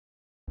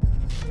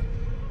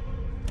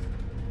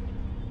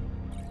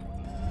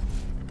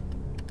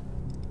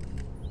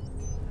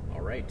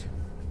right.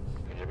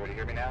 Can everybody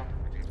hear me now?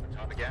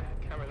 Top again.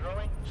 Cameras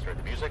rolling. Start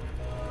the music.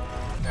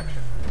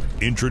 Action.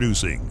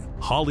 Introducing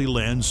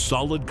Hollyland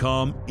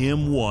Solidcom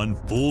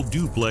M1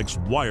 full-duplex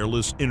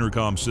wireless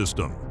intercom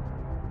system.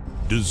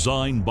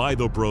 Designed by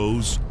the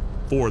pros,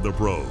 for the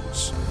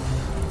pros.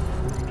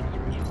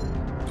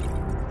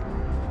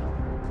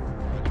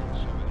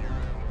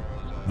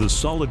 The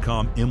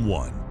Solidcom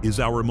M1 is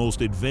our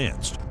most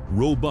advanced,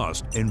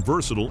 robust, and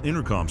versatile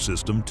intercom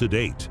system to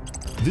date.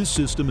 This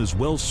system is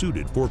well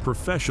suited for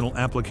professional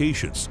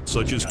applications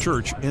such as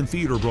church and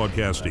theater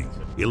broadcasting,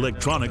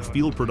 electronic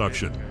field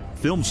production,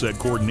 film set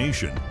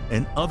coordination,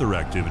 and other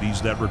activities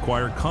that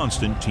require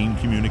constant team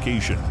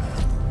communication.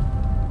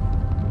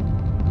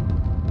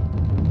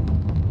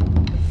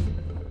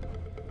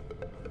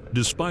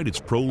 Despite its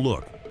pro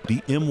look, the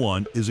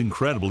M1 is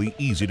incredibly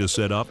easy to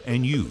set up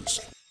and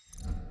use.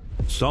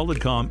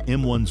 Solidcom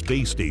M1's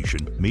base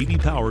station may be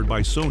powered by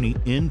Sony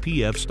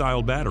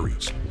NPF-style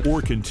batteries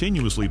or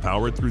continuously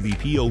powered through the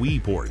PoE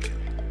port.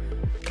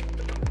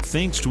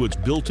 Thanks to its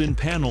built-in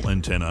panel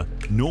antenna,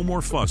 no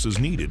more fuss is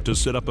needed to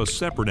set up a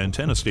separate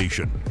antenna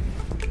station.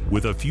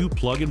 With a few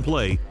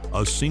plug-and-play,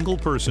 a single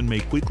person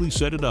may quickly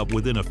set it up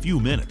within a few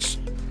minutes.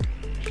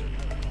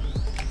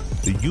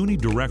 The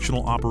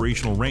unidirectional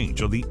operational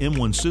range of the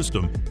M1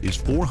 system is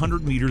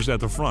 400 meters at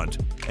the front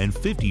and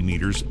 50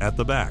 meters at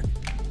the back.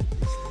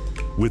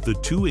 With the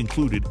two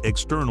included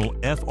external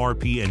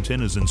FRP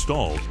antennas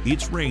installed,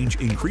 its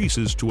range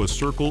increases to a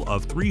circle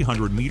of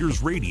 300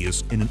 meters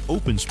radius in an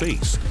open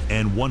space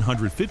and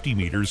 150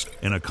 meters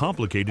in a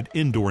complicated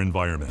indoor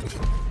environment.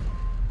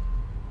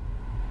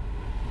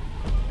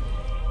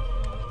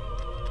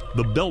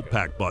 The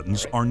beltpack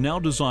buttons are now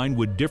designed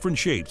with different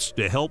shapes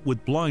to help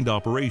with blind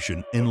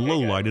operation in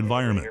low-light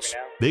environments.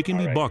 They can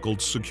be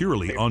buckled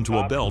securely onto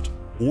a belt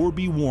or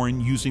be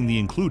worn using the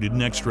included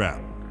neck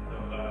strap.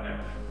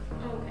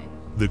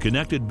 The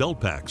connected belt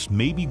packs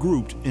may be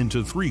grouped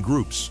into 3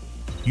 groups.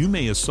 You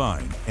may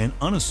assign and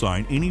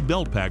unassign any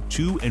belt pack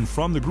to and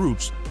from the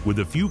groups with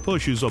a few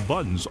pushes of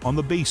buttons on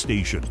the base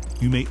station.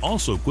 You may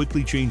also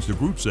quickly change the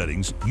group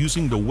settings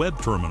using the web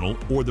terminal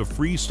or the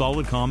free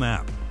Solidcom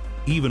app.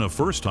 Even a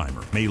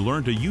first-timer may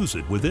learn to use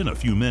it within a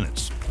few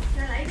minutes.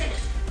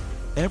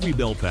 Every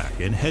belt pack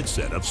and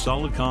headset of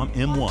Solidcom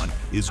M1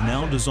 is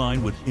now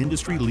designed with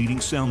industry-leading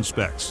sound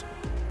specs.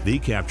 They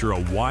capture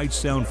a wide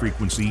sound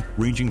frequency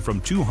ranging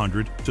from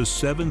 200 to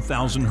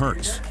 7,000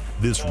 Hz.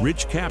 This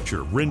rich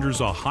capture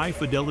renders a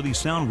high-fidelity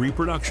sound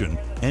reproduction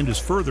and is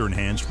further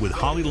enhanced with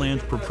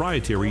Hollyland's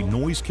proprietary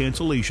noise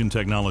cancellation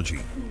technology.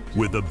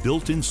 With a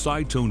built-in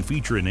side tone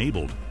feature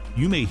enabled,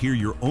 you may hear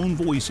your own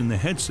voice in the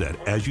headset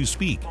as you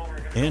speak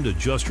and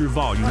adjust your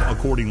volume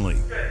accordingly.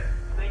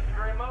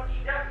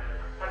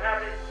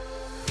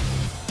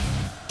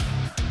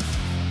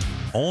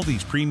 All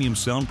these premium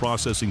sound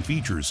processing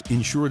features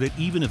ensure that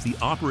even if the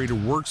operator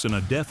works in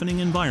a deafening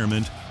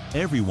environment,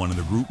 everyone in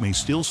the group may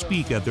still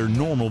speak at their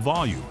normal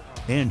volume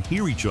and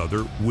hear each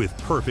other with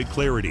perfect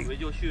clarity.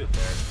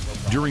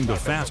 During the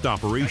fast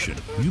operation,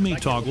 you may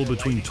toggle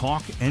between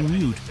talk and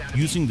mute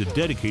using the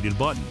dedicated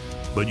button,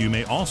 but you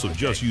may also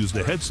just use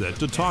the headset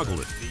to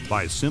toggle it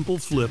by a simple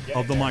flip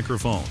of the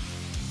microphone.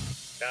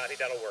 I think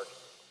that'll work.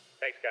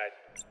 Thanks, guys.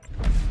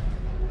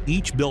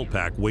 Each belt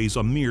pack weighs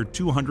a mere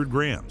 200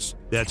 grams.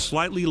 That's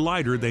slightly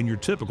lighter than your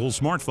typical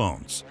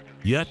smartphones.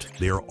 Yet,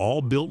 they are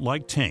all built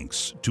like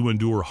tanks to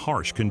endure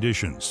harsh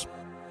conditions.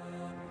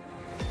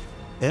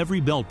 Every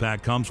belt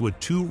pack comes with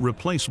 2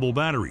 replaceable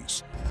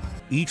batteries,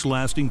 each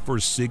lasting for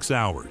 6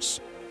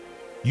 hours.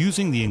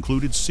 Using the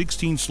included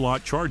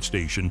 16-slot charge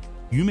station,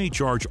 you may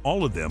charge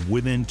all of them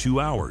within 2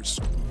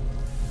 hours.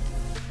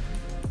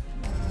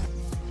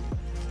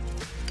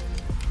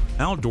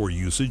 Outdoor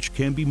usage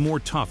can be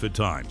more tough at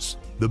times.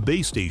 The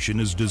base station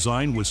is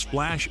designed with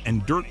splash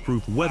and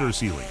dirt-proof weather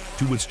sealing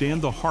to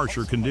withstand the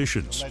harsher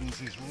conditions.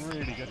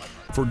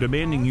 For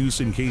demanding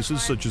use in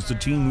cases such as the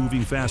team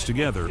moving fast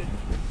together,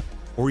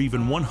 or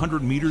even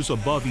 100 meters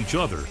above each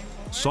other,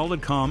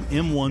 Solidcom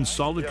M1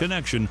 solid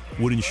connection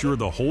would ensure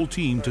the whole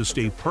team to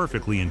stay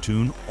perfectly in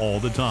tune all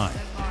the time.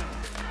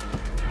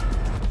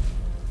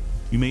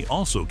 You may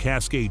also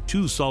cascade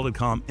 2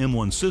 Solidcom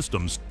M1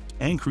 systems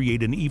and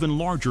create an even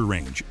larger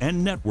range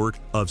and network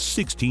of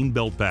 16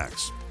 belt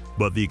packs.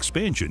 But the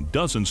expansion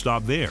doesn't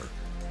stop there.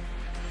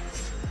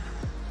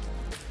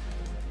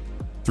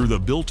 Through the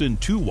built-in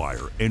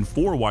 2-wire and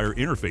 4-wire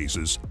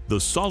interfaces, the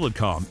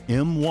Solidcom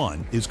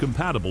M1 is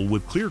compatible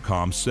with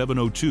Clearcom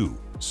 702,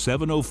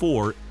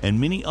 704, and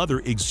many other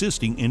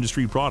existing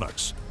industry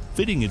products,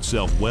 fitting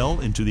itself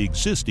well into the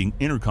existing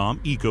intercom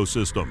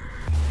ecosystem.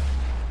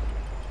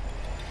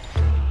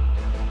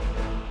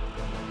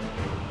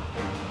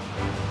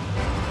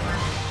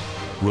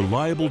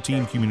 Reliable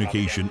team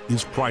communication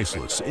is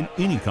priceless in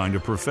any kind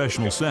of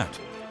professional set.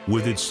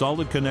 With its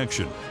solid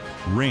connection,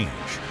 range,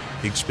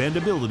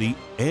 expandability,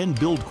 and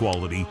build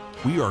quality,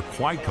 we are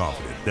quite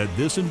confident that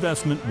this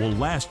investment will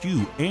last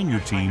you and your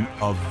team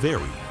a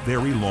very,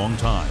 very long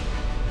time.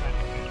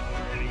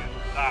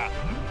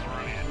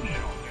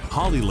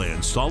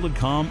 Hollyland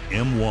Solidcom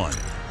M1.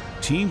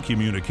 team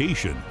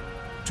communication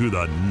to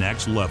the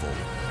next level.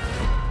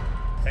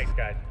 Thanks,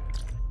 guys.